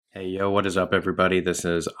Hey, yo, what is up, everybody? This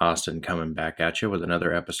is Austin coming back at you with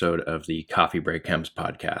another episode of the Coffee Break Chems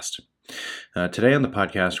podcast. Today on the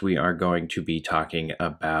podcast, we are going to be talking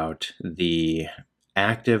about the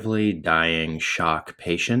actively dying shock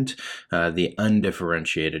patient, the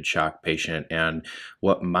undifferentiated shock patient, and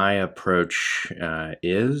what my approach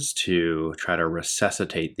is to try to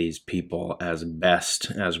resuscitate these people as best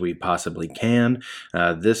as we possibly can.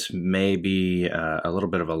 This may be a little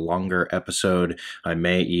bit of a longer episode. I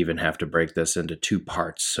may even have to break this into two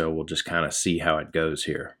parts, so we'll just kind of see how it goes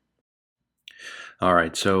here. All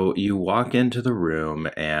right, so you walk into the room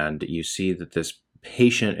and you see that this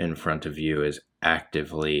patient in front of you is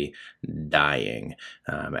actively dying,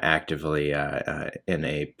 actively in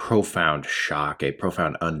a profound shock, a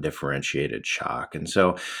profound undifferentiated shock. And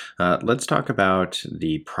so let's talk about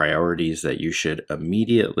the priorities that you should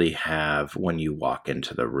immediately have when you walk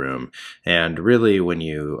into the room. And really, when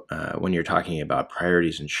you're talking about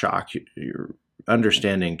priorities in shock, you're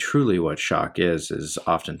understanding truly what shock is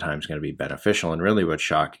oftentimes going to be beneficial. And really what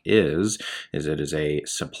shock is it is a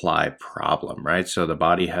supply problem, right? So the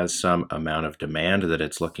body has some amount of demand that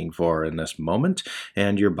it's looking for in this moment,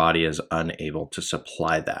 and your body is unable to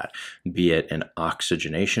supply that, be it an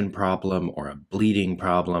oxygenation problem or a bleeding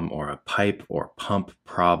problem or a pipe or pump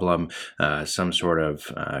problem, some sort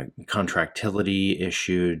of contractility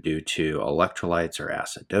issue due to electrolytes or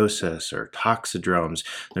acidosis or toxidromes.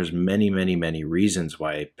 There's many reasons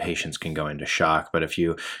why patients can go into shock. But if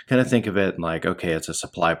you kind of think of it like, okay, it's a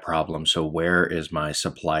supply problem, so where is my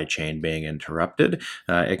supply chain being interrupted?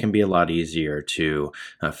 It can be a lot easier to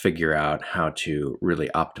figure out how to really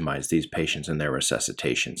optimize these patients and their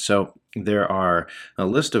resuscitation. So there are a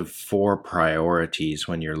list of 4 priorities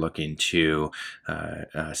when you're looking to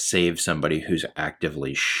save somebody who's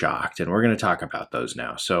actively shocked. And we're going to talk about those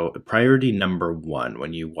now. So priority number 1,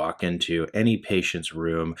 when you walk into any patient's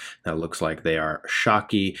room that looks like they are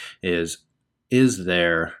shocky, is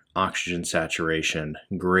their oxygen saturation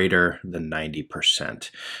greater than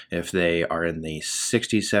 90%. If they are in the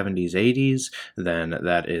 60s, 70s, 80s, then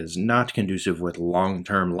that is not conducive with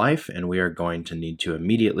long-term life, and we are going to need to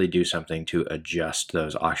immediately do something to adjust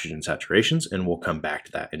those oxygen saturations, and we'll come back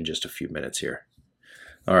to that in just a few minutes here.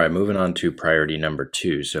 All right, moving on to priority number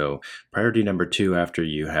 2. So priority number 2, after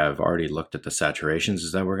you have already looked at the saturations,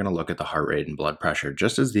 is that we're going to look at the heart rate and blood pressure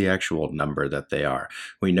just as the actual number that they are.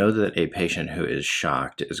 We know that a patient who is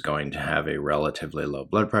shocked is going to have a relatively low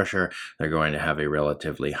blood pressure. They're going to have a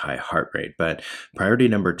relatively high heart rate. But priority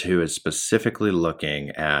number 2 is specifically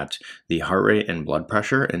looking at the heart rate and blood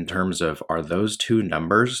pressure in terms of, are those two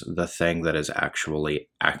numbers the thing that is actually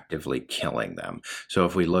actively killing them? So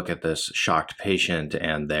if we look at this shocked patient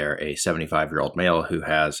and they're a 75-year-old male who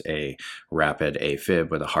has a rapid AFib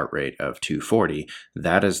with a heart rate of 240,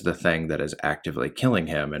 that is the thing that is actively killing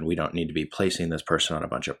him, and we don't need to be placing this person on a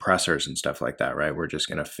bunch of pressors and stuff like that, right? We're just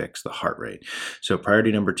going to fix the heart rate. So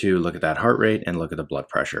priority number 2, look at that heart rate and look at the blood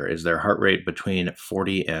pressure. Is their heart rate between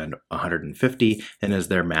 40 and 150, and is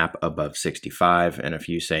their MAP above 65? And if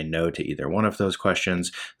you say no to either one of those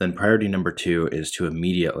questions, then priority number 2 is to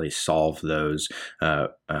immediately solve those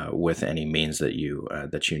with any means that you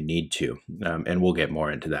need to. And we'll get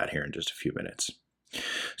more into that here in just a few minutes.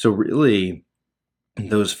 So really,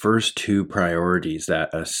 those first 2 priorities, that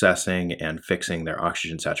assessing and fixing their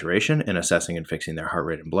oxygen saturation and assessing and fixing their heart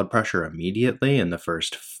rate and blood pressure immediately in the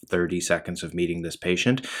first 30 seconds of meeting this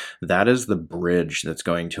patient, that is the bridge that's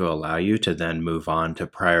going to allow you to then move on to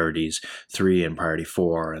priorities 3 and priority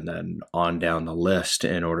 4 and then on down the list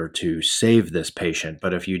in order to save this patient.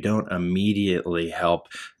 But if you don't immediately help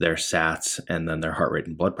their sats and then their heart rate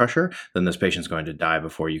and blood pressure, then this patient's going to die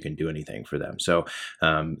before you can do anything for them. So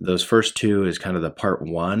those first 2 is kind of the part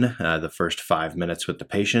 1, the first 5 minutes with the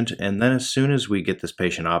patient. And then as soon as we get this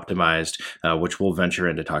patient optimized, which we'll venture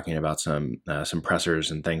into talking about some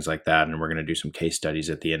pressors and things like that, and we're going to do some case studies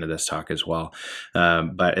at the end of this talk as well.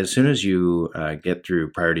 But as soon as you get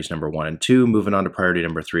through priorities number 1 and 2, moving on to priority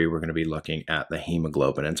number 3, we're going to be looking at the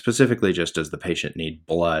hemoglobin, and specifically just does the patient need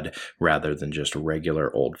blood rather than just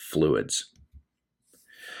regular old fluids.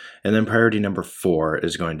 And then priority number 4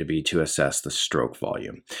 is going to be to assess the stroke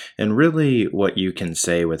volume. And really what you can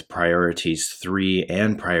say with priorities 3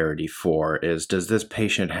 and priority 4 is, does this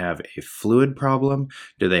patient have a fluid problem?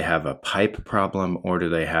 Do they have a pipe problem? Or do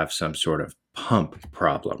they have some sort of pump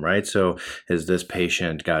problem, right? So has this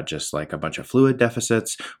patient got just like a bunch of fluid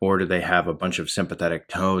deficits, or do they have a bunch of sympathetic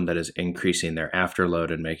tone that is increasing their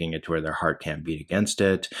afterload and making it to where their heart can't beat against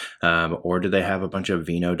it? Or do they have a bunch of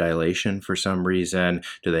venodilation for some reason?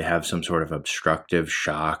 Do they have some sort of obstructive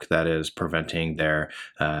shock that is preventing their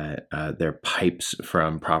pipes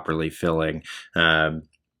from properly filling?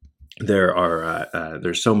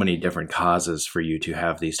 there's so many different causes for you to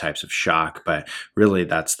have these types of shock, but really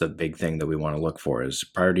that's the big thing that we want to look for. Is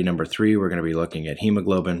priority number 3, we're going to be looking at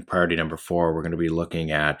hemoglobin. Priority number 4, we're going to be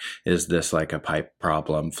looking at, is this like a pipe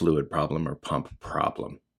problem, fluid problem, or pump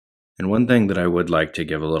problem? And one thing that I would like to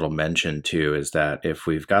give a little mention to is that if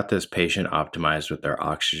we've got this patient optimized with their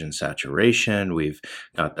oxygen saturation, we've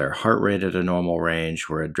got their heart rate at a normal range,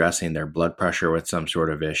 we're addressing their blood pressure with some sort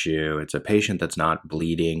of issue, it's a patient that's not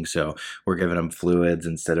bleeding, so we're giving them fluids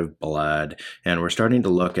instead of blood, and we're starting to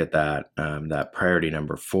look at that priority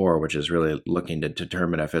number 4, which is really looking to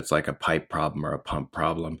determine if it's like a pipe problem or a pump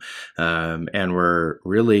problem, and we're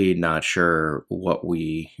really not sure what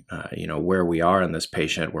where we are in this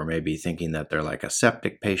patient. We're maybe thinking that they're like a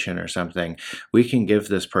septic patient or something. We can give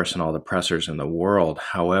this person all the pressors in the world.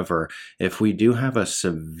 However, if we do have a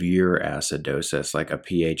severe acidosis, like a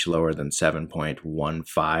pH lower than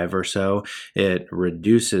 7.15 or so, it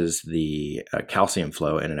reduces the calcium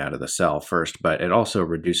flow in and out of the cell first, but it also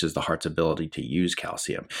reduces the heart's ability to use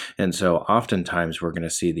calcium. And so oftentimes we're going to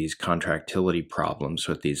see these contractility problems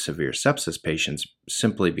with these severe sepsis patients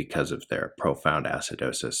simply because of their profound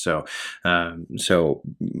acidosis. So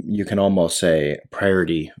you can almost say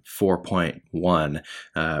priority 4.1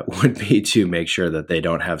 would be to make sure that they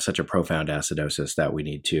don't have such a profound acidosis that we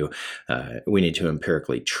need to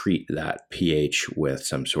empirically treat that pH with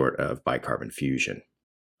some sort of bicarbonate fusion.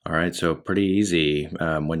 All right, so pretty easy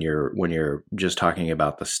when you're just talking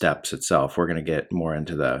about the steps itself. We're going to get more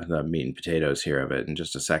into the meat and potatoes here of it in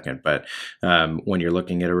just a second. But when you're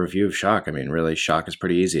looking at a review of shock, I mean, really, shock is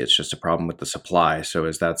pretty easy. It's just a problem with the supply. So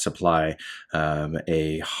is that supply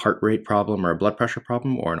a heart rate problem or a blood pressure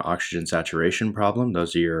problem or an oxygen saturation problem?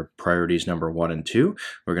 Those are your priorities number 1 and 2.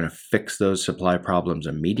 We're going to fix those supply problems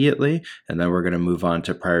immediately, and then we're going to move on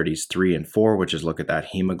to priorities 3 and 4, which is look at that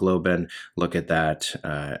hemoglobin, look at that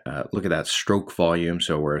stroke volume.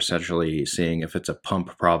 So we're essentially seeing if it's a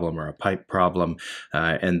pump problem or a pipe problem.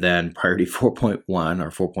 And then priority 4.1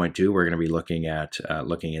 or 4.2, we're going to be looking at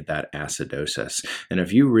that acidosis. And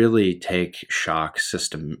if you really take shock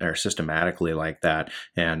systematically like that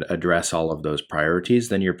and address all of those priorities,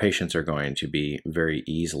 then your patients are going to be very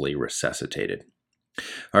easily resuscitated.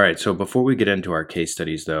 All right, so before we get into our case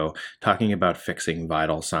studies, though, talking about fixing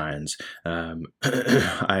vital signs, I've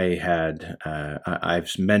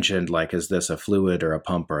mentioned, like, is this a fluid or a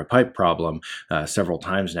pump or a pipe problem several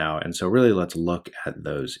times now, and so really let's look at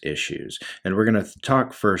those issues. And we're going to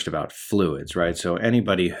talk first about fluids, right? So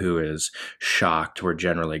anybody who is shocked, we're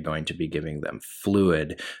generally going to be giving them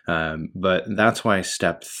fluid, but that's why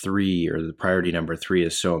step 3 or the priority number 3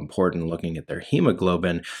 is so important, looking at their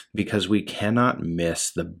hemoglobin, because we cannot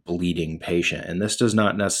miss the bleeding patient. And this does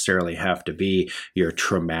not necessarily have to be your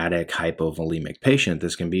traumatic hypovolemic patient.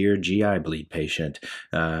 This can be your GI bleed patient.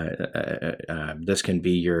 This can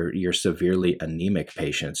be your severely anemic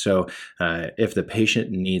patient. So if the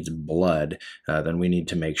patient needs blood, then we need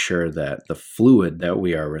to make sure that the fluid that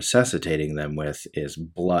we are resuscitating them with is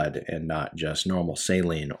blood and not just normal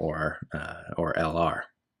saline or LR.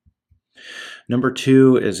 Number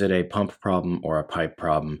 2, is it a pump problem or a pipe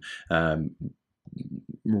problem?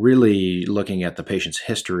 Really looking at the patient's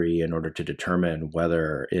history in order to determine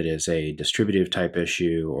whether it is a distributive type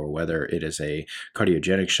issue or whether it is a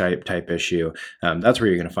cardiogenic type issue. That's where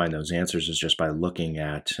you're going to find those answers, is just by looking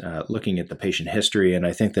at the patient history. And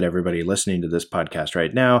I think that everybody listening to this podcast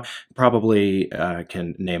right now probably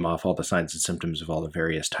can name off all the signs and symptoms of all the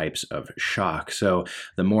various types of shock. So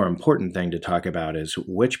the more important thing to talk about is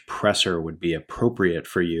which pressor would be appropriate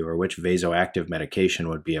for you, or which vasoactive medication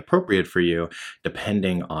would be appropriate for you,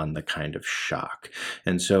 depending on the kind of shock.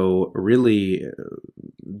 And so really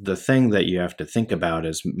the thing that you have to think about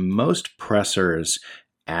is most pressors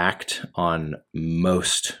act on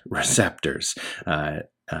most receptors.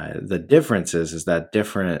 The difference is that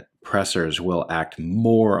different pressors will act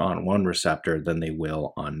more on one receptor than they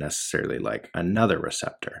will on necessarily like another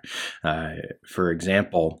receptor. For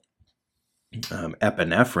example,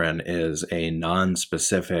 epinephrine is a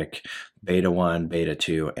non-specific beta 1, beta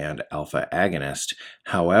 2, and alpha agonist.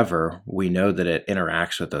 However, we know that it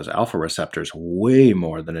interacts with those alpha receptors way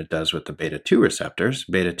more than it does with the beta 2 receptors,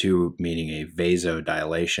 beta 2 meaning a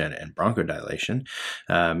vasodilation and bronchodilation.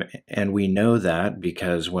 And we know that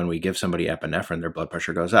because when we give somebody epinephrine, their blood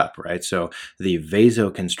pressure goes up, right? So the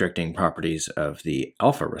vasoconstricting properties of the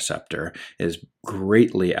alpha receptor is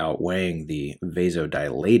greatly outweighing the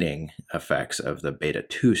vasodilating effects of the beta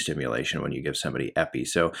 2 stimulation when you give somebody epi.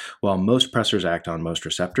 So while most pressors act on most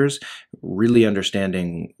receptors. Really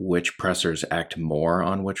understanding which pressors act more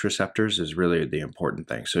on which receptors is really the important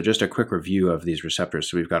thing. So just a quick review of these receptors.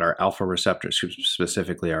 So we've got our alpha receptors,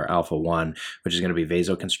 specifically our alpha 1, which is going to be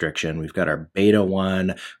vasoconstriction. We've got our beta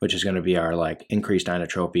 1, which is going to be our like increased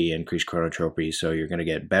inotropy, increased chronotropy. So you're going to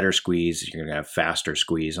get better squeeze. You're going to have faster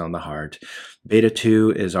squeeze on the heart. Beta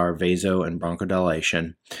 2 is our vaso and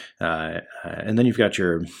bronchodilation. And then you've got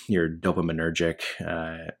your dopaminergic,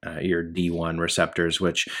 your D1 receptors,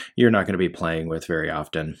 which you're not going to be playing with very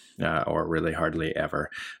often or really hardly ever.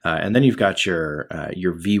 And then you've got your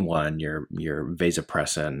V1, your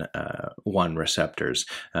vasopressin 1 receptors.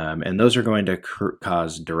 And those are going to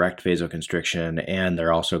cause direct vasoconstriction, and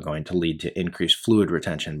they're also going to lead to increased fluid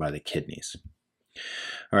retention by the kidneys.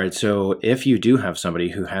 All right, so if you do have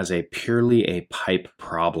somebody who has purely a pipe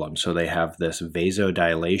problem, so they have this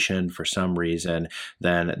vasodilation for some reason,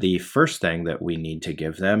 then the first thing that we need to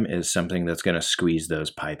give them is something that's going to squeeze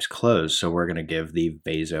those pipes closed. So we're going to give the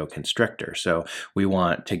vasoconstrictor. So we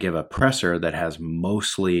want to give a pressor that has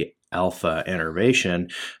mostly alpha innervation,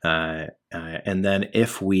 and then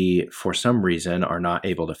if we, for some reason, are not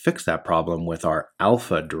able to fix that problem with our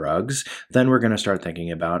alpha drugs, then we're going to start thinking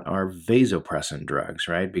about our vasopressin drugs,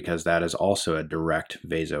 right? Because that is also a direct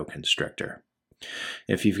vasoconstrictor.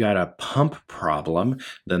 If you've got a pump problem,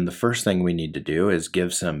 then the first thing we need to do is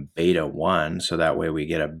give some beta 1, so that way we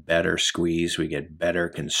get a better squeeze, we get better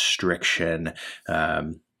constriction,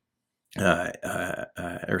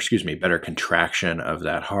 better contraction of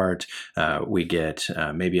that heart. We get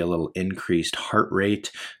maybe a little increased heart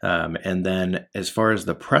rate. And then as far as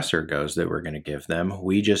the pressor goes that we're going to give them,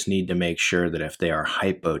 we just need to make sure that if they are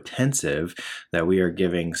hypotensive, that we are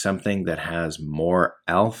giving something that has more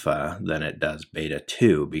alpha than it does beta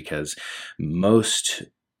 2, because most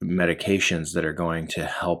medications that are going to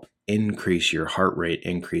help increase your heart rate,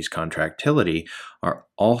 increase contractility, are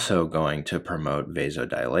also going to promote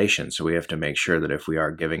vasodilation. So we have to make sure that if we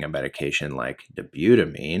are giving a medication like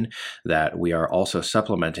dobutamine, that we are also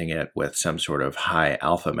supplementing it with some sort of high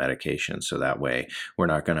alpha medication, so that way we're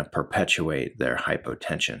not going to perpetuate their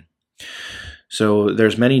hypotension. So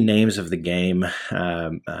there's many names of the game.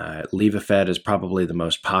 Levophed is probably the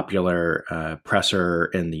most popular pressor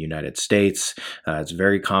in the United States. It's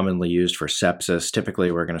very commonly used for sepsis. Typically,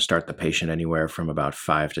 we're going to start the patient anywhere from about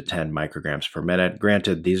 5 to 10 micrograms per minute.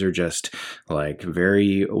 Granted, these are just like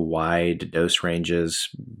very wide dose ranges.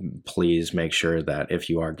 Please make sure that if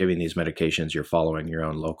you are giving these medications, you're following your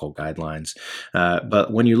own local guidelines.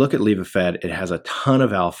 But when you look at Levophed, it has a ton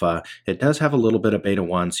of alpha. It does have a little bit of beta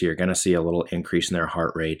 1, so you're going to see a little increase in their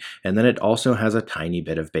heart rate. And then it also has a tiny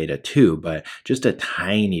bit of beta 2, but just a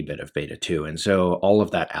tiny bit of beta 2. And so all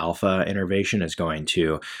of that alpha innervation is going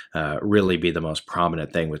to really be the most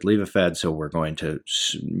prominent thing with Levophed. So we're going to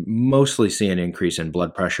mostly see an increase in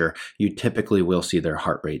blood pressure. You typically will see their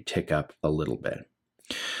heart rate tick up a little bit.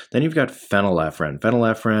 Then you've got phenylephrine.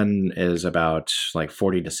 Phenylephrine is about like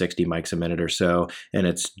 40 to 60 mics a minute or so, and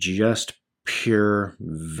it's just pure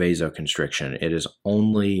vasoconstriction. It is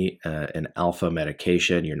only an alpha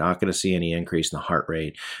medication. You're not going to see any increase in the heart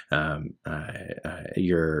rate.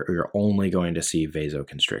 You're only going to see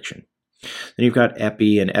vasoconstriction. Then you've got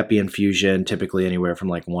epi and epi infusion, typically anywhere from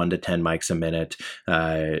like 1 to 10 mics a minute.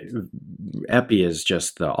 Epi is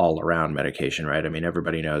just the all-around medication, right? I mean,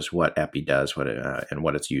 everybody knows what epi does, and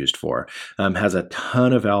what it's used for. Has a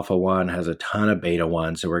ton of alpha 1, has a ton of beta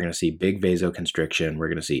 1, so we're going to see big vasoconstriction. We're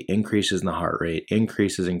going to see increases in the heart rate,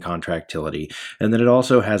 increases in contractility, and then it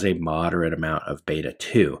also has a moderate amount of beta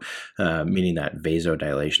 2, meaning that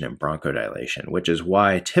vasodilation and bronchodilation, which is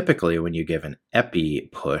why typically when you give an epi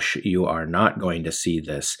push, you are not going to see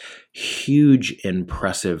this huge,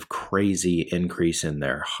 impressive, crazy increase in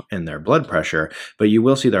their blood pressure, but you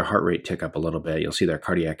will see their heart rate tick up a little bit. You'll see their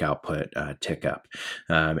cardiac output tick up.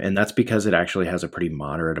 And that's because it actually has a pretty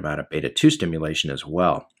moderate amount of beta 2 stimulation as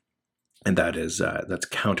well. And that's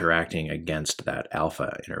counteracting against that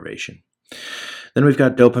alpha innervation. Then we've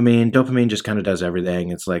got dopamine. Dopamine just kind of does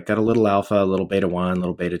everything. It's like got a little alpha, a little beta 1, a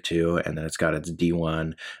little beta 2, and then it's got its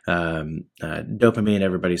D1. Dopamine,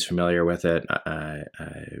 everybody's familiar with it.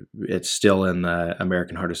 It's still in the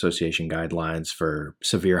American Heart Association guidelines for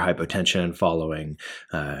severe hypotension following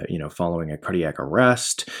a cardiac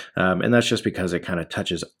arrest. And that's just because it kind of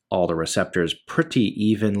touches all the receptors pretty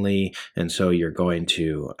evenly. And so you're going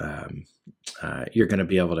to you're going to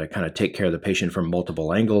be able to kind of take care of the patient from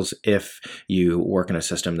multiple angles if you work in a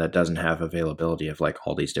system that doesn't have availability of like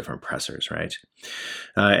all these different pressors, right?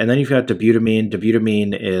 And then you've got dobutamine.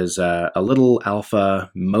 Dobutamine is a little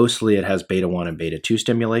alpha. Mostly it has beta 1 and beta 2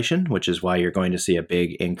 stimulation, which is why you're going to see a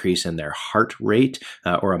big increase in their heart rate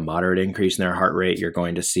or a moderate increase in their heart rate. You're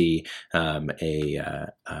going to see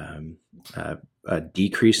a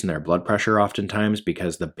decrease in their blood pressure oftentimes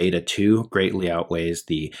because the beta 2 greatly outweighs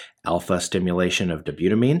the alpha stimulation of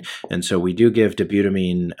dobutamine. And so we do give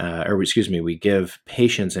dobutamine, we give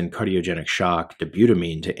patients in cardiogenic shock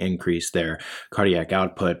dobutamine to increase their cardiac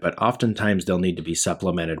output, but oftentimes they'll need to be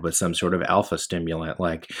supplemented with some sort of alpha stimulant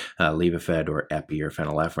like Levophed or epi or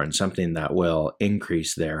phenylephrine, something that will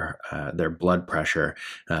increase their blood pressure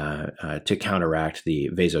to counteract the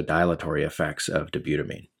vasodilatory effects of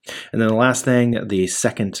dobutamine. And then the last thing, the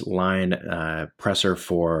second line pressor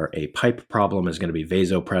for a pipe problem is going to be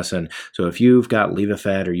vasopressin. So if you've got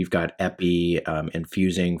Levophed or you've got epi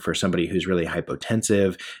infusing for somebody who's really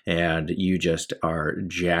hypotensive and you just are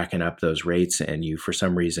jacking up those rates and you for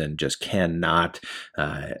some reason just cannot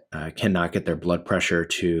get their blood pressure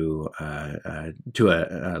to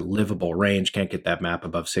a livable range, can't get that MAP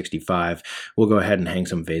above 65, we'll go ahead and hang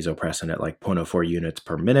some vasopressin at like 0.04 units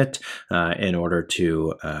per minute in order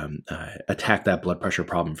to attack that blood pressure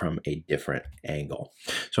problem from a different angle.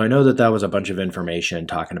 So I know that was a bunch of information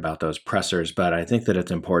talking about those pressors, but I think that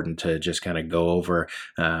it's important to just kind of go over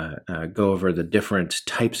the different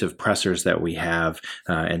types of pressors that we have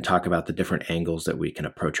and talk about the different angles that we can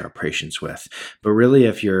approach our patients with. But really,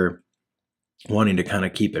 if you're wanting to kind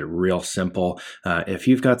of keep it real simple, if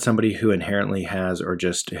you've got somebody who inherently has, or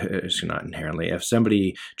just not inherently, if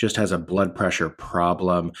somebody just has a blood pressure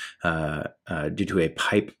problem due to a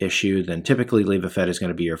pipe issue, then typically Levophed is going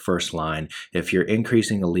to be your first line. If you're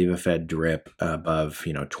increasing a Levophed drip above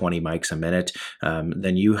 20 mics a minute,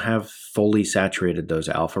 then you have fully saturated those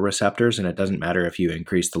alpha receptors, and it doesn't matter if you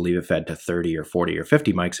increase the Levophed to 30 or 40 or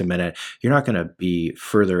 50 mics a minute, you're not going to be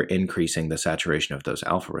further increasing the saturation of those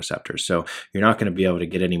alpha receptors. So you're not going to be able to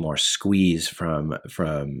get any more squeeze from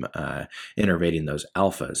innervating those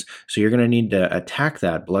alphas. So you're going to need to attack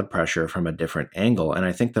that blood pressure from a different angle. And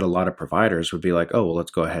I think that a lot of providers would be like, oh, well,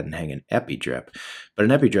 let's go ahead and hang an epi drip. But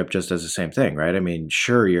an epi drip just does the same thing, right? I mean,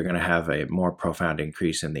 sure, you're going to have a more profound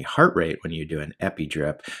increase in the heart rate when you do an epi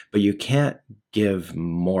drip, but you can't give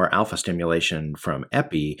more alpha stimulation from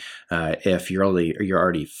epi if you're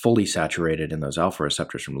already fully saturated in those alpha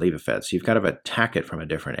receptors from Levophed. So you've got to attack it from a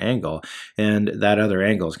different angle, and that other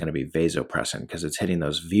angle is going to be vasopressin because it's hitting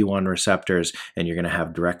those V1 receptors, and you're going to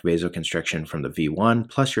have direct vasoconstriction from the V1,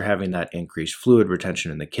 plus you're having that increased fluid retention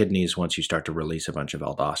in the kidneys once you start to release a bunch of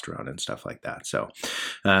aldosterone and stuff like that. So,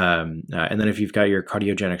 and then if you've got your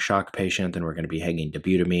cardiogenic shock patient, then we're going to be hanging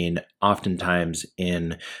dobutamine, oftentimes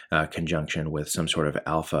in conjunction with some sort of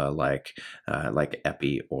alpha like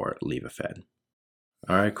epi or Levophed.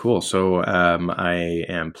 All right, cool. So I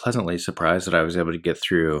am pleasantly surprised that I was able to get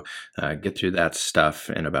through that stuff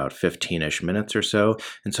in about 15-ish minutes or so,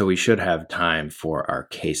 and so we should have time for our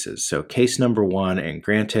cases. So case number 1, and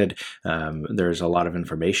granted, there's a lot of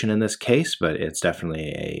information in this case, but it's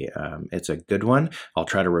definitely it's a good one. I'll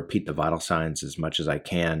try to repeat the vital signs as much as I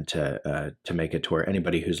can to make it to where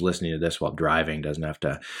anybody who's listening to this while driving doesn't have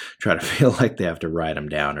to try to feel like they have to write them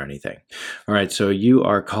down or anything. All right, so you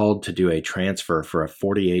are called to do a transfer for a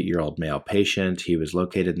 48-year-old male patient. He was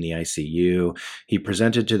located in the ICU. He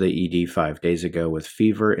presented to the ED 5 days ago with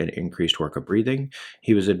fever and increased work of breathing.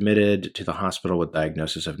 He was admitted to the hospital with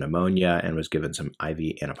diagnosis of pneumonia and was given some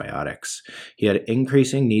IV antibiotics. He had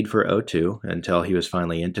increasing need for O2 until he was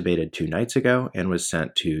finally intubated 2 nights ago and was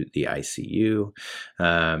sent to the ICU.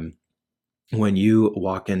 When you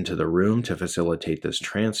walk into the room to facilitate this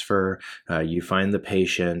transfer, you find the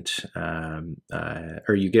patient,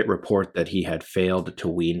 or you get report that he had failed to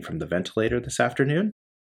wean from the ventilator this afternoon.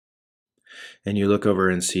 And you look over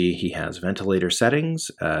and see he has ventilator settings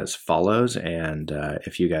as follows. And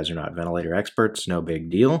if you guys are not ventilator experts, no big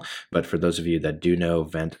deal. But for those of you that do know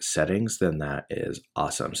vent settings, then that is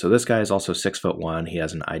awesome. So this guy is also 6'1". He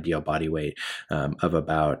has an ideal body weight of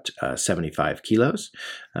about 75 kilos.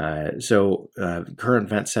 Current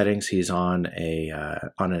vent settings, he's on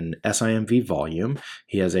an SIMV volume.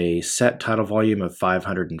 He has a set tidal volume of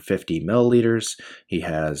 550 milliliters. He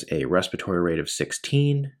has a respiratory rate of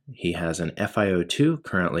 16. He has an FiO2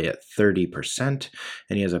 currently at 30%,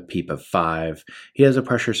 and he has a PEEP of 5. He has a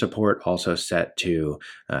pressure support also set to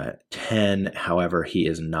 10. However, he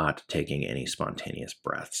is not taking any spontaneous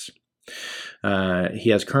breaths. He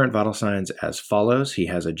has current vital signs as follows. He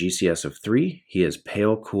has a GCS of 3. He is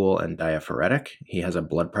pale, cool, and diaphoretic. He has a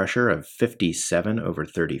blood pressure of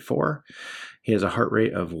 57/34. He has a heart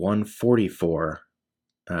rate of 144.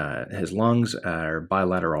 His lungs are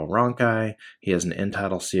bilateral rhonchi. He has an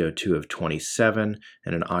end-tidal CO2 of 27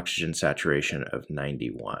 and an oxygen saturation of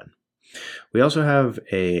 91. We also have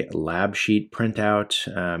a lab sheet printout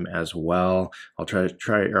as well. I'll try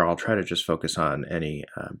to just focus on any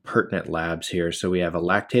pertinent labs here. So we have a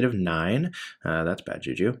lactate of 9. That's bad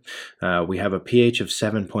juju. We have a pH of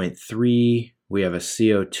 7.3. We have a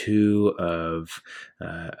CO2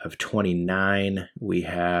 of 29. We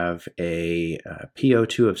have a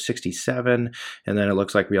PO2 of 67, and then it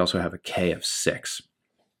looks like we also have a K of 6.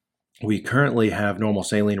 We currently have normal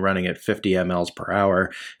saline running at 50 mLs per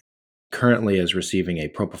hour. Currently is receiving a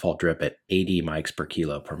propofol drip at 80 mics per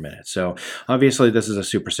kilo per minute. So obviously this is a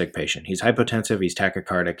super sick patient. He's hypotensive, he's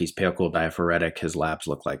tachycardic, he's pale, cool, diaphoretic. His labs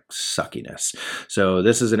look like suckiness. So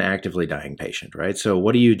this is an actively dying patient, right? So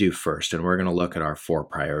what do you do first? And we're going to look at our 4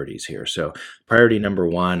 priorities here. So priority number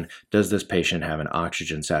 1, does this patient have an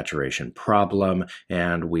oxygen saturation problem?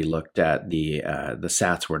 And we looked at the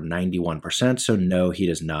sats were 91%. So no, he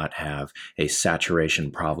does not have a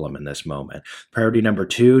saturation problem in this moment. Priority number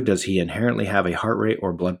 2, does he inherently have a heart rate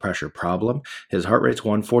or blood pressure problem? His heart rate's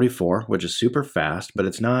 144, which is super fast, but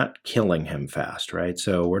it's not killing him fast, right?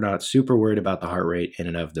 So we're not super worried about the heart rate in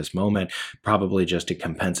and of this moment, probably just a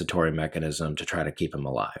compensatory mechanism to try to keep him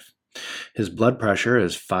alive. His blood pressure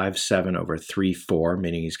is 57/34,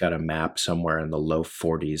 meaning he's got a MAP somewhere in the low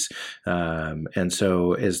 40s. And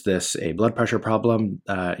so is this a blood pressure problem?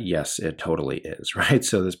 Yes, it totally is, right?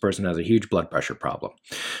 So this person has a huge blood pressure problem.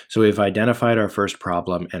 So we've identified our first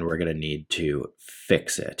problem and we're going to need to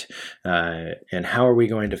fix it. And how are we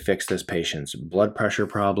going to fix this patient's blood pressure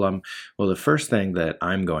problem? Well, the first thing that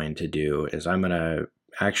I'm going to do is I'm going to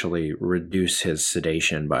actually reduce his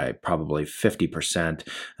sedation by probably 50%.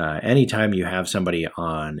 Anytime you have somebody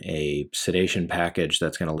on a sedation package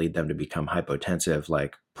that's going to lead them to become hypotensive,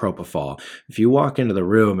 like propofol, if you walk into the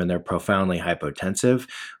room and they're profoundly hypotensive,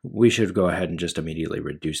 we should go ahead and just immediately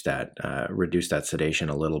reduce that sedation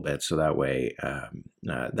a little bit, so that way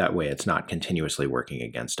it's not continuously working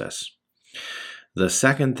against us. The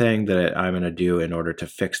second thing that I'm going to do in order to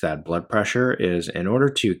fix that blood pressure is, in order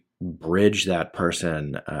to bridge that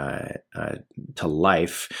person to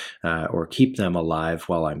life or keep them alive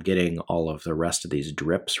while I'm getting all of the rest of these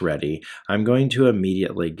drips ready, I'm going to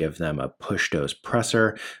immediately give them a push dose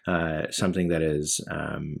pressor, something that is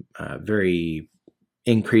very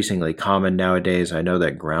increasingly common nowadays. I know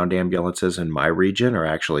that ground ambulances in my region are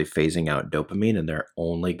actually phasing out dopamine, and they're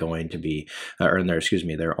only going to be,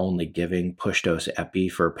 they're only giving push dose epi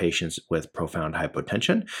for patients with profound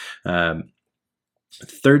hypotension.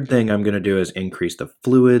 Third thing I'm going to do is increase the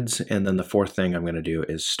fluids. And then the fourth thing I'm going to do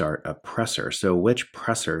is start a pressor. So which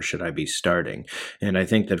pressor should I be starting? And I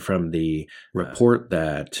think that from the report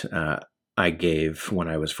that I gave when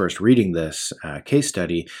I was first reading this case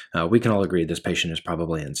study, we can all agree this patient is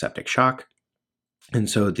probably in septic shock. And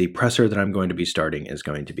so the pressor that I'm going to be starting is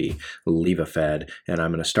going to be Levophed, and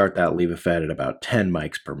I'm going to start that Levophed at about 10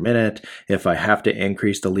 mics per minute. If I have to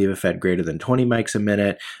increase the Levophed greater than 20 mics a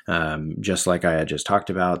minute, just like I had just talked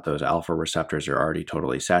about, those alpha receptors are already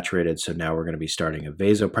totally saturated. So now we're going to be starting a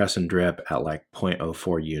vasopressin drip at like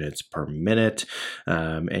 0.04 units per minute.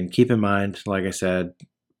 And keep in mind, like I said,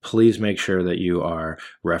 please make sure that you are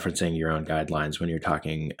referencing your own guidelines when you're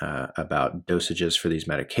talking about dosages for these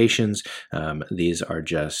medications. These are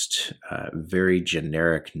just very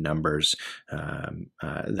generic numbers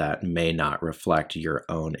that may not reflect your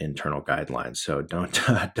own internal guidelines. So don't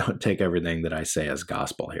take everything that I say as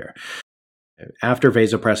gospel here. After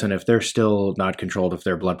vasopressin, if they're still not controlled, if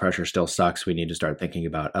their blood pressure still sucks, we need to start thinking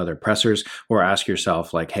about other pressors, or ask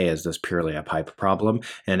yourself, like, hey, is this purely a pipe problem?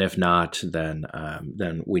 And if not, then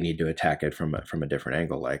we need to attack it from a different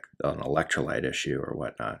angle, like an electrolyte issue or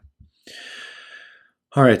whatnot.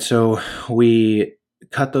 All right, so we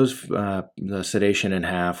cut the sedation in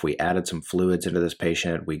half. We added some fluids into this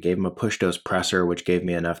patient. We gave him a push dose pressor, which gave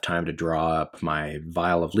me enough time to draw up my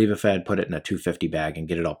vial of Levophed, put it in a 250 bag, and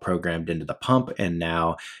get it all programmed into the pump. And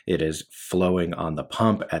now it is flowing on the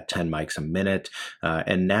pump at 10 mics a minute.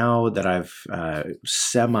 And now that I've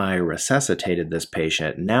semi-resuscitated this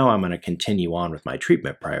patient, now I'm going to continue on with my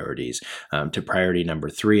treatment priorities to priority number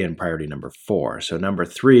 3 and priority number 4. So number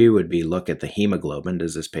 3 would be look at the hemoglobin.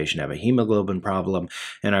 Does this patient have a hemoglobin problem?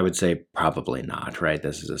 And I would say probably not, right?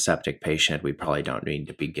 This is a septic patient. We probably don't need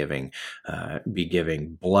to be giving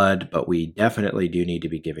blood, but we definitely do need to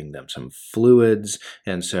be giving them some fluids.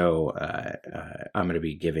 And so I'm going to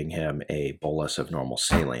be giving him a bolus of normal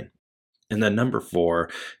saline. And then number 4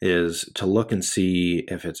 is to look and see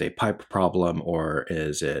if it's a pipe problem or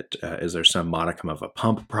is there some modicum of a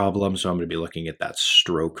pump problem. So I'm going to be looking at that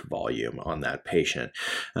stroke volume on that patient.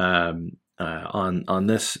 On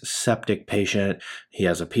this septic patient, he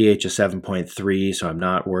has a pH of 7.3, so I'm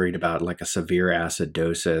not worried about like a severe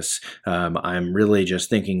acidosis. I'm really just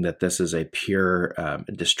thinking that this is a pure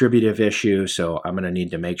distributive issue, so I'm going to need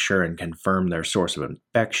to make sure and confirm their source of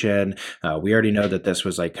infection. We already know that this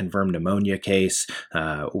was a confirmed pneumonia case.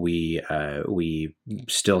 We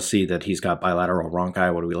still see that he's got bilateral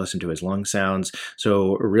bronchi when we listen to his lung sounds.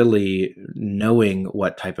 So really knowing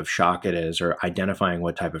what type of shock it is, or identifying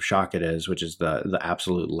what type of shock it is, which is the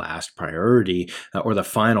absolute last priority, or the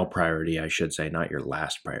final priority, I should say, not your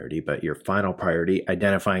last priority, but your final priority,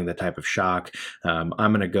 identifying the type of shock. I'm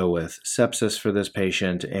going to go with sepsis for this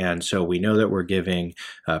patient. And so we know that we're giving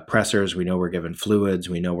pressors, we know we're giving fluids,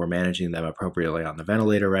 we know we're managing them appropriately on the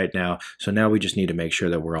ventilator right now. So now we just need to make sure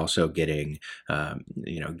that we're also getting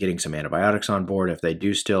some antibiotics on board if they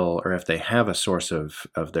do still, or if they have a source of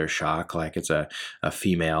their shock, like it's a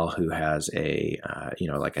female who has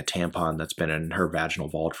like a tampon that's been in her vaginal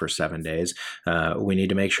vault for 7 days. We need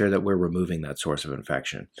to make sure that we're removing that source of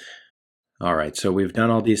infection. All right, so we've done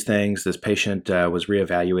all these things. This patient was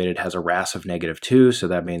reevaluated, has a RAS of -2, so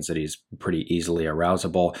that means that he's pretty easily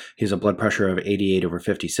arousable. He has a blood pressure of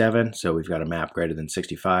 88/57, so we've got a MAP greater than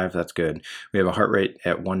 65. That's good. We have a heart rate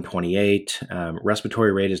at 128.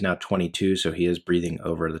 Respiratory rate is now 22, so he is breathing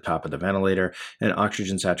over the top of the ventilator, and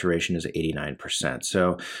oxygen saturation is 89%.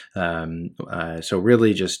 So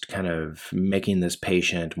really just kind of making this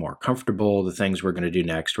patient more comfortable. The things we're going to do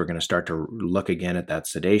next, we're going to start to look again at that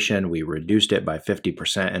sedation. We reduced it by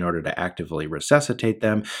 50% in order to actively resuscitate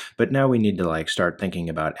them. But now we need to start thinking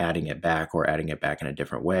about adding it back, or adding it back in a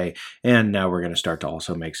different way. And now we're going to start to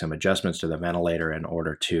also make some adjustments to the ventilator in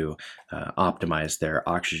order to optimize their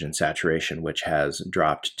oxygen saturation, which has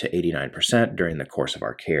dropped to 89% during the course of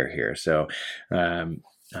our care here. So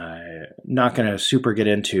not going to super get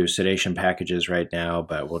into sedation packages right now,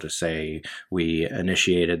 but we'll just say we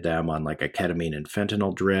initiated them on like a ketamine and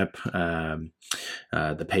fentanyl drip.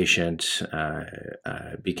 The patient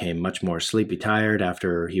became much more sleepy tired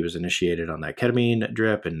after he was initiated on that ketamine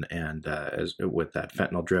drip and with that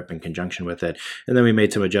fentanyl drip in conjunction with it. And then we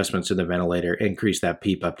made some adjustments to the ventilator, increased that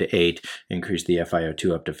PEEP up to 8, increased the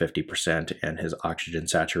FiO2 up to 50%, and his oxygen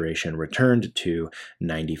saturation returned to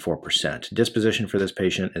 94%. Disposition for this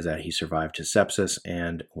patient is that he survived his sepsis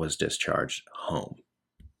and was discharged home.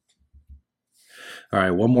 All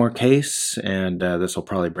right, one more case, and this will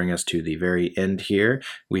probably bring us to the very end here.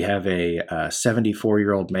 We have a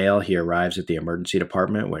 74-year-old male. He arrives at the emergency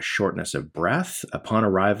department with shortness of breath. Upon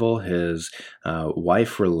arrival, his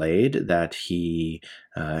wife relayed that he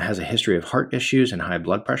has a history of heart issues and high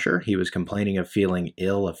blood pressure. He was complaining of feeling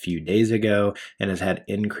ill a few days ago and has had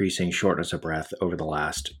increasing shortness of breath over the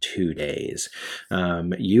last 2 days.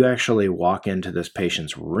 You actually walk into this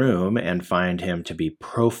patient's room and find him to be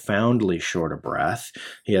profoundly short of breath.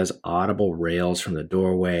 He has audible rails from the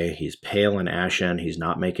doorway. He's pale and ashen. He's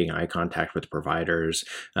not making eye contact with providers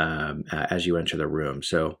as you enter the room.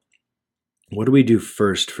 So what do we do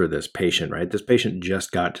first for this patient, right? This patient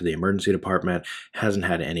just got to the emergency department, hasn't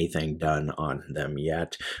had anything done on them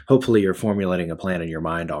yet. Hopefully you're formulating a plan in your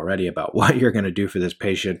mind already about what you're going to do for this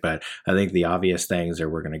patient, but I think the obvious things are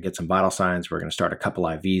we're going to get some vital signs, we're going to start a couple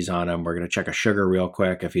IVs on him, we're going to check a sugar real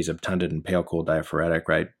quick if he's obtunded and pale, cool, diaphoretic,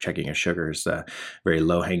 right? Checking a sugar is very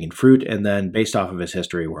low-hanging fruit, and then based off of his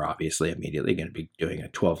history, we're obviously immediately going to be doing a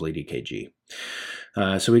 12-lead EKG.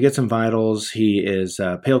 So we get some vitals. He is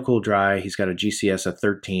pale, cool, dry. He's got a GCS of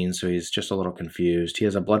 13, so he's just a little confused. He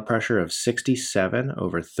has a blood pressure of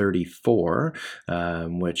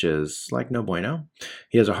 67/34, which is like no bueno.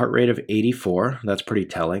 He has a heart rate of 84. That's pretty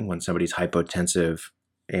telling when somebody's hypotensive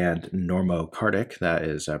and normocardic. That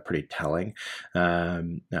is pretty telling.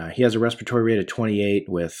 He has a respiratory rate of 28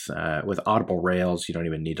 with audible rails. You don't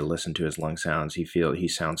even need to listen to his lung sounds. He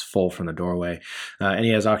sounds full from the doorway, and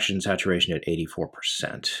he has oxygen saturation at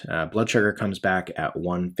 84%. Blood sugar comes back at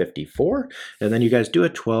 154, and then you guys do a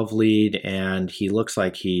 12 lead, and he looks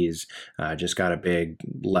like he's just got a big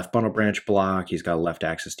left bundle branch block. He's got left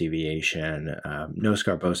axis deviation, no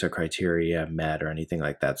Scarbosa criteria met or anything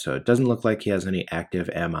like that. So it doesn't look like he has any active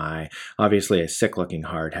MI. Obviously a sick looking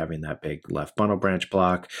heart having that big left bundle branch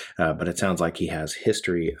block, but it sounds like he has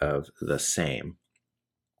history of the same.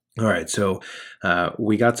 All right, so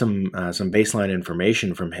we got some baseline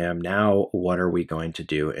information from him. Now, what are we going to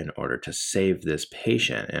do in order to save this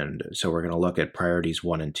patient? And so we're going to look at priorities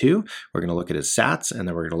 1 and 2. We're going to look at his SATs, and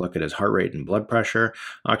then we're going to look at his heart rate and blood pressure.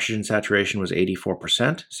 Oxygen saturation was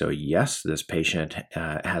 84%. So yes, this patient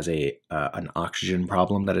has an oxygen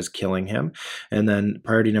problem that is killing him. And then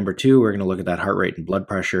priority number 2, we're going to look at that heart rate and blood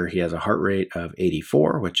pressure. He has a heart rate of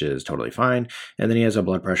 84, which is totally fine, and then he has a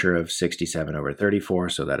blood pressure of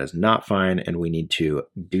 67/34. So that is not fine, and we need to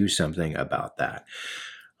do something about that.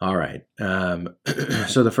 All right.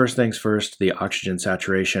 So the first things first, the oxygen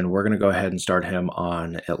saturation, we're going to go ahead and start him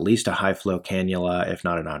on at least a high flow cannula, if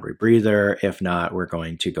not a non-rebreather. If not, we're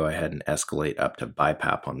going to go ahead and escalate up to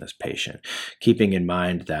BiPAP on this patient, keeping in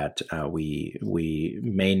mind that we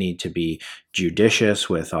may need to be judicious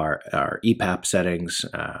with our EPAP settings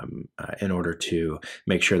in order to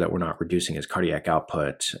make sure that we're not reducing his cardiac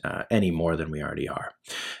output any more than we already are.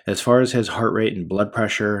 As far as his heart rate and blood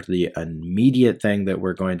pressure, the immediate thing that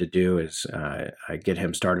we're going to do is get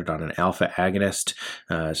him started on an alpha agonist,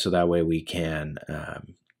 so that way we can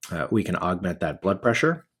augment that blood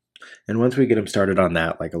pressure. And once we get him started on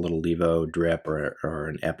that, like a little levo drip or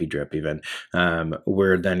an epi drip even,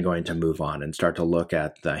 we're then going to move on and start to look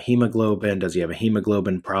at the hemoglobin. Does he have a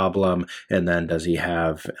hemoglobin problem? And then does he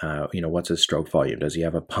have, what's his stroke volume? Does he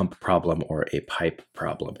have a pump problem or a pipe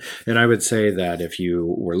problem? And I would say that if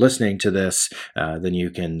you were listening to this, then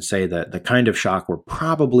you can say that the kind of shock we're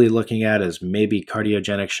probably looking at is maybe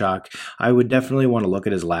cardiogenic shock. I would definitely want to look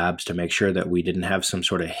at his labs to make sure that we didn't have some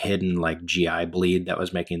sort of hidden like GI bleed that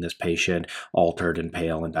was making this patient altered and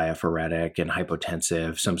pale and diaphoretic and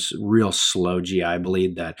hypotensive, some real slow GI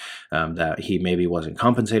bleed that he maybe wasn't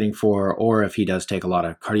compensating for, or if he does take a lot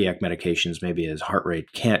of cardiac medications, maybe his heart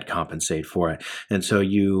rate can't compensate for it. And so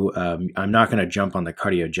I'm not going to jump on the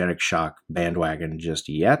cardiogenic shock bandwagon just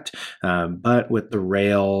yet, but with the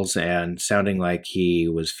rails and sounding like he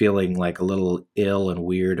was feeling like a little ill and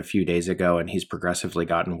weird a few days ago, and he's progressively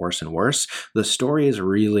gotten worse and worse, the story is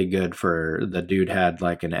really good. For the dude had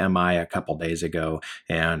like an MI a couple days ago,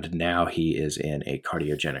 and now he is in a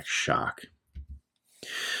cardiogenic shock.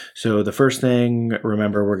 So the first thing,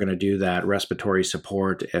 remember, we're going to do that respiratory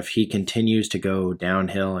support. If he continues to go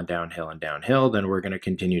downhill and downhill and downhill, then we're going to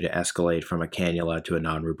continue to escalate from a cannula to a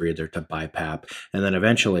non-rebreather to BiPAP, and then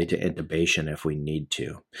eventually to intubation if we need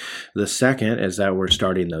to. The second is that we're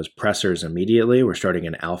starting those pressors immediately. We're starting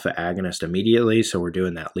an alpha agonist immediately, so we're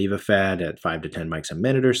doing that Levophed at 5 to 10 mics a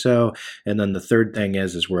minute or so. And then the third thing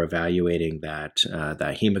is we're evaluating that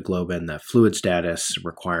hemoglobin, the fluid status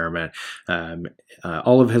requirement.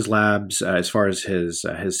 All of his labs, as far as his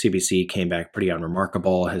CBC, came back pretty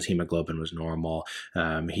unremarkable. His hemoglobin was normal.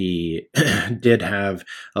 He did have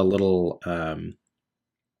a little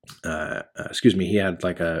he had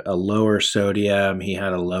like a lower sodium, he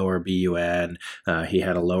had a lower BUN, he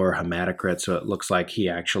had a lower hematocrit, so it looks like he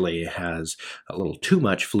actually has a little too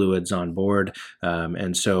much fluids on board,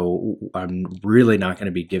 and so I'm really not going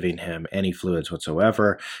to be giving him any fluids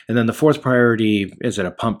whatsoever. And then the fourth priority, is it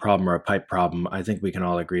a pump problem or a pipe problem? I think we can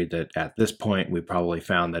all agree that at this point we probably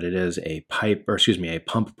found that it is a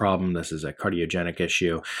pump problem. This is a cardiogenic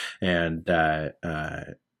issue, and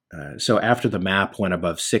so after the MAP went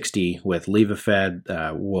above 60 with Levophed,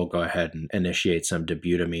 we'll go ahead and initiate some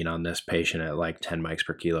dobutamine on this patient at like 10 mics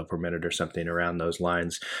per kilo per minute or something around those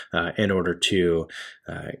lines, in order to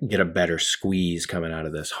get a better squeeze coming out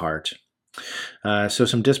of this heart. So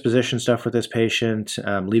some disposition stuff with this patient.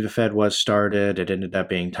 Levophed was started. It ended up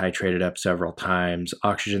being titrated up several times.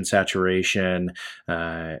 Oxygen saturation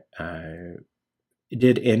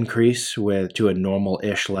did increase to a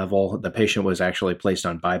normal-ish level. The patient was actually placed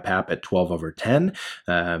on BiPAP at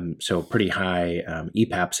 12/10, so pretty high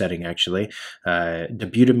EPAP setting actually.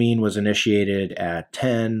 Dobutamine was initiated at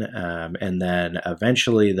 10, and then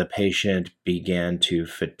eventually the patient began to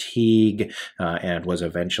fatigue and was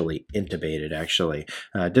eventually intubated actually.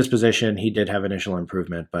 Disposition, he did have initial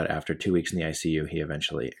improvement, but after 2 weeks in the ICU, he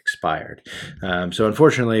eventually expired. So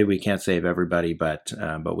unfortunately, we can't save everybody, but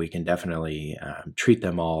we can definitely treat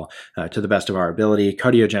them all to the best of our ability.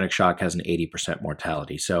 Cardiogenic shock has an 80%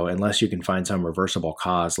 mortality. So unless you can find some reversible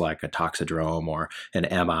cause like a toxidrome or an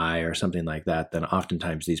MI or something like that, then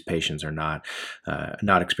oftentimes these patients are not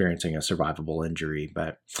experiencing a survivable injury.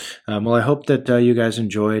 But well, I hope that you guys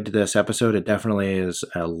enjoyed this episode. It definitely is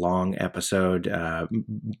a long episode,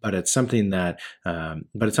 but it's something that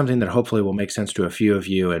hopefully will make sense to a few of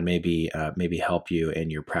you and maybe help you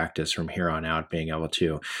in your practice from here on out, being able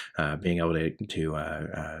to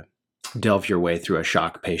delve your way through a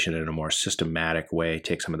shock patient in a more systematic way,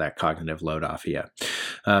 take some of that cognitive load off of you.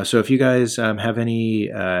 So if you guys have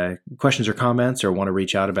any questions or comments or want to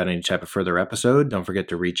reach out about any type of further episode, don't forget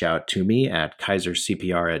to reach out to me at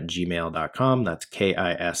kaisercpr@gmail.com. That's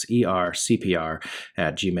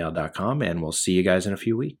KISERCPR@gmail.com. And we'll see you guys in a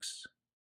few weeks.